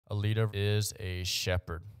A leader is a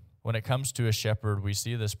shepherd. When it comes to a shepherd, we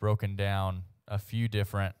see this broken down a few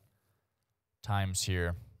different times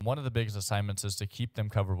here. One of the biggest assignments is to keep them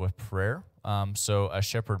covered with prayer. So a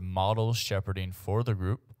shepherd models shepherding for the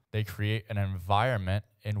group. They create an environment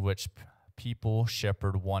in which people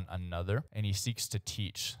shepherd one another, and he seeks to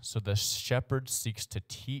teach. So the shepherd seeks to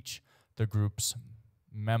teach the group's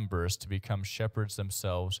members to become shepherds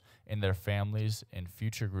themselves in their families and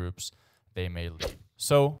future groups they may lead.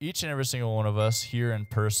 So each and every single one of us here in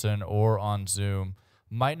person or on Zoom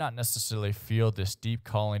might not necessarily feel this deep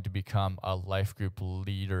calling to become a life group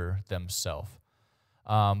leader themselves.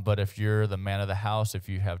 But if you're the man of the house, if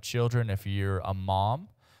you have children, if you're a mom,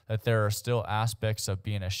 that there are still aspects of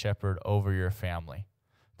being a shepherd over your family.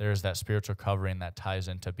 There's that spiritual covering that ties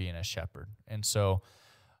into being a shepherd. And so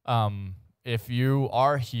if you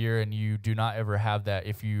are here and you do not ever have that,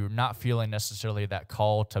 if you're not feeling necessarily that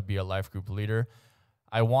call to be a life group leader,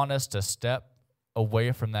 I want us to step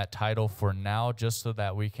away from that title for now, just so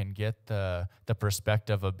that we can get the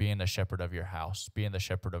perspective of being the shepherd of your house, being the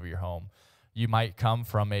shepherd of your home. You might come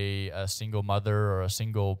from a single mother or a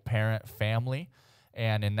single parent family,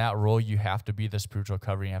 and in that role, you have to be the spiritual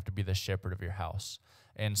covering, you have to be the shepherd of your house.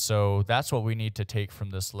 And so that's what we need to take from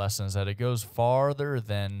this lesson, is that it goes farther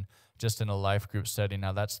than just in a life group setting.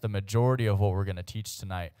 Now, that's the majority of what we're going to teach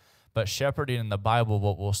tonight. But shepherding in the Bible,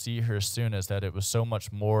 what we'll see here soon is that it was so much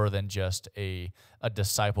more than just a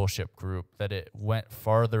discipleship group, that it went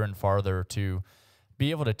farther and farther to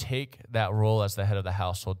be able to take that role as the head of the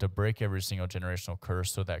household, to break every single generational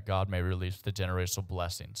curse so that God may release the generational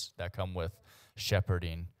blessings that come with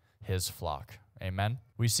shepherding his flock. Amen.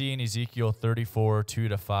 We see in Ezekiel 34,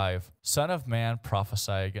 2-5, Son of man,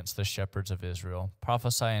 prophesy against the shepherds of Israel.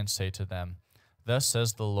 Prophesy and say to them, Thus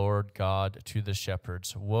says the Lord God to the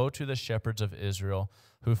shepherds, Woe to the shepherds of Israel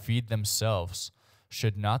who feed themselves.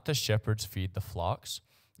 Should not the shepherds feed the flocks?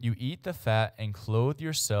 You eat the fat and clothe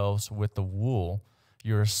yourselves with the wool.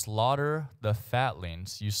 You slaughter the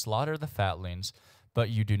fatlings, but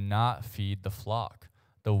you do not feed the flock.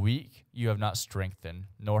 The weak you have not strengthened,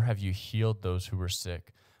 nor have you healed those who were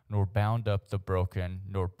sick, nor bound up the broken,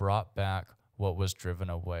 nor brought back what was driven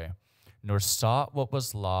away, nor sought what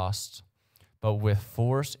was lost, but with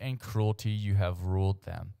force and cruelty you have ruled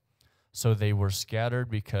them. So they were scattered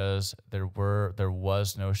because there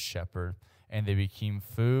was no shepherd, and they became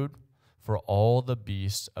food for all the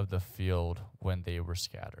beasts of the field when they were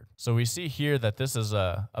scattered. So we see here that this is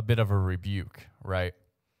a bit of a rebuke, right?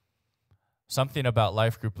 Something about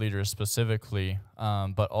life group leaders specifically,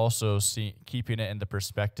 but also keeping it in the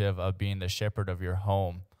perspective of being the shepherd of your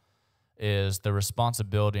home, is the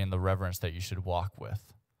responsibility and the reverence that you should walk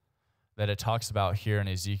with. That it talks about here in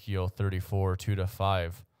Ezekiel 34,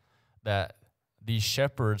 2-5, that these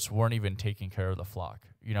shepherds weren't even taking care of the flock.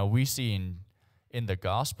 You know, we see in the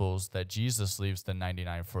Gospels that Jesus leaves the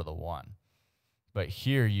 99 for the one. But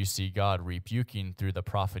here you see God rebuking through the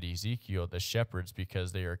prophet Ezekiel the shepherds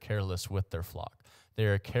because they are careless with their flock. They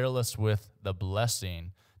are careless with the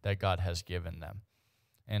blessing that God has given them.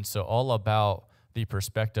 And so all about the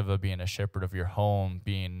perspective of being a shepherd of your home,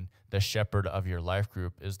 being the shepherd of your life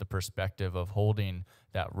group, is the perspective of holding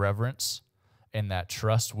that reverence and that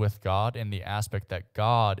trust with God, and the aspect that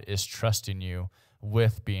God is trusting you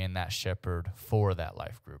with being that shepherd for that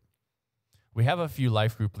life group. We have a few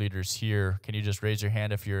life group leaders here. Can you just raise your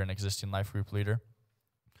hand if you're an existing life group leader?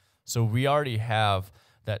 So we already have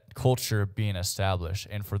that culture being established.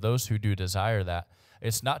 And for those who do desire that,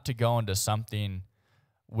 it's not to go into something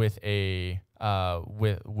with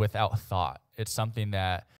without thought. It's something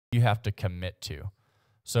that you have to commit to.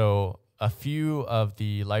 So a few of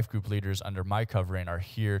the life group leaders under my covering are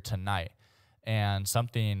here tonight. And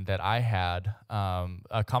something that I had,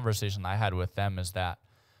 a conversation I had with them is that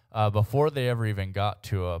before they ever even got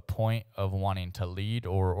to a point of wanting to lead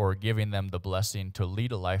or giving them the blessing to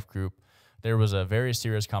lead a life group, there was a very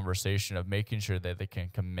serious conversation of making sure that they can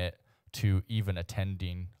commit to even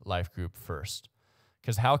attending life group first.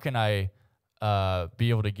 Because how can I be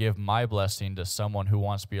able to give my blessing to someone who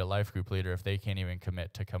wants to be a life group leader if they can't even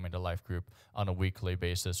commit to coming to life group on a weekly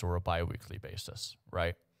basis or a bi-weekly basis,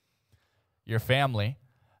 right? Your family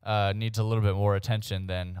needs a little bit more attention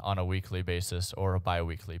than on a weekly basis or a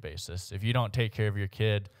bi-weekly basis. If you don't take care of your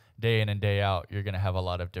kid day in and day out, you're going to have a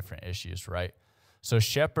lot of different issues, right? So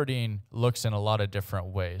shepherding looks in a lot of different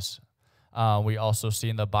ways. We also see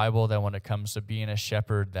in the Bible that when it comes to being a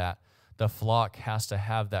shepherd, that the flock has to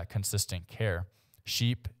have that consistent care.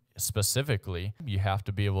 Sheep specifically, you have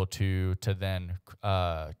to be able to then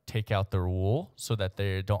take out their wool so that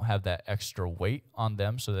they don't have that extra weight on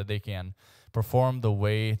them, so that they can perform the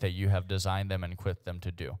way that you have designed them and equipped them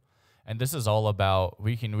to do. And this is all about,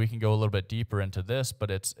 we can go a little bit deeper into this, but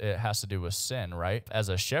it has to do with sin, right? As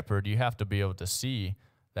a shepherd, you have to be able to see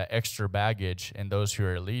that extra baggage in those who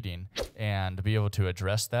are leading and be able to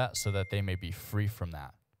address that so that they may be free from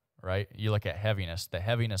that, right? You look at heaviness, the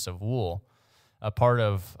heaviness of wool. A part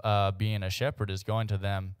of being a shepherd is going to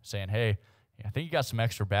them saying, hey, I think you got some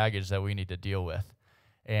extra baggage that we need to deal with.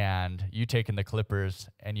 And you taking the clippers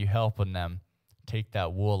and you helping them take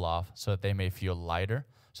that wool off so that they may feel lighter,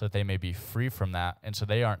 so that they may be free from that, and so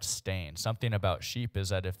they aren't stained. Something about sheep is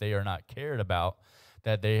that if they are not cared about,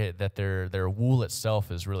 that their wool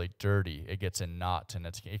itself is really dirty. It gets in knots, and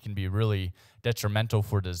it can be really detrimental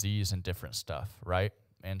for disease and different stuff, right?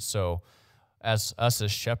 And so as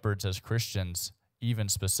shepherds, as Christians, even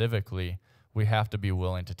specifically, we have to be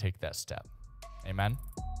willing to take that step. Amen?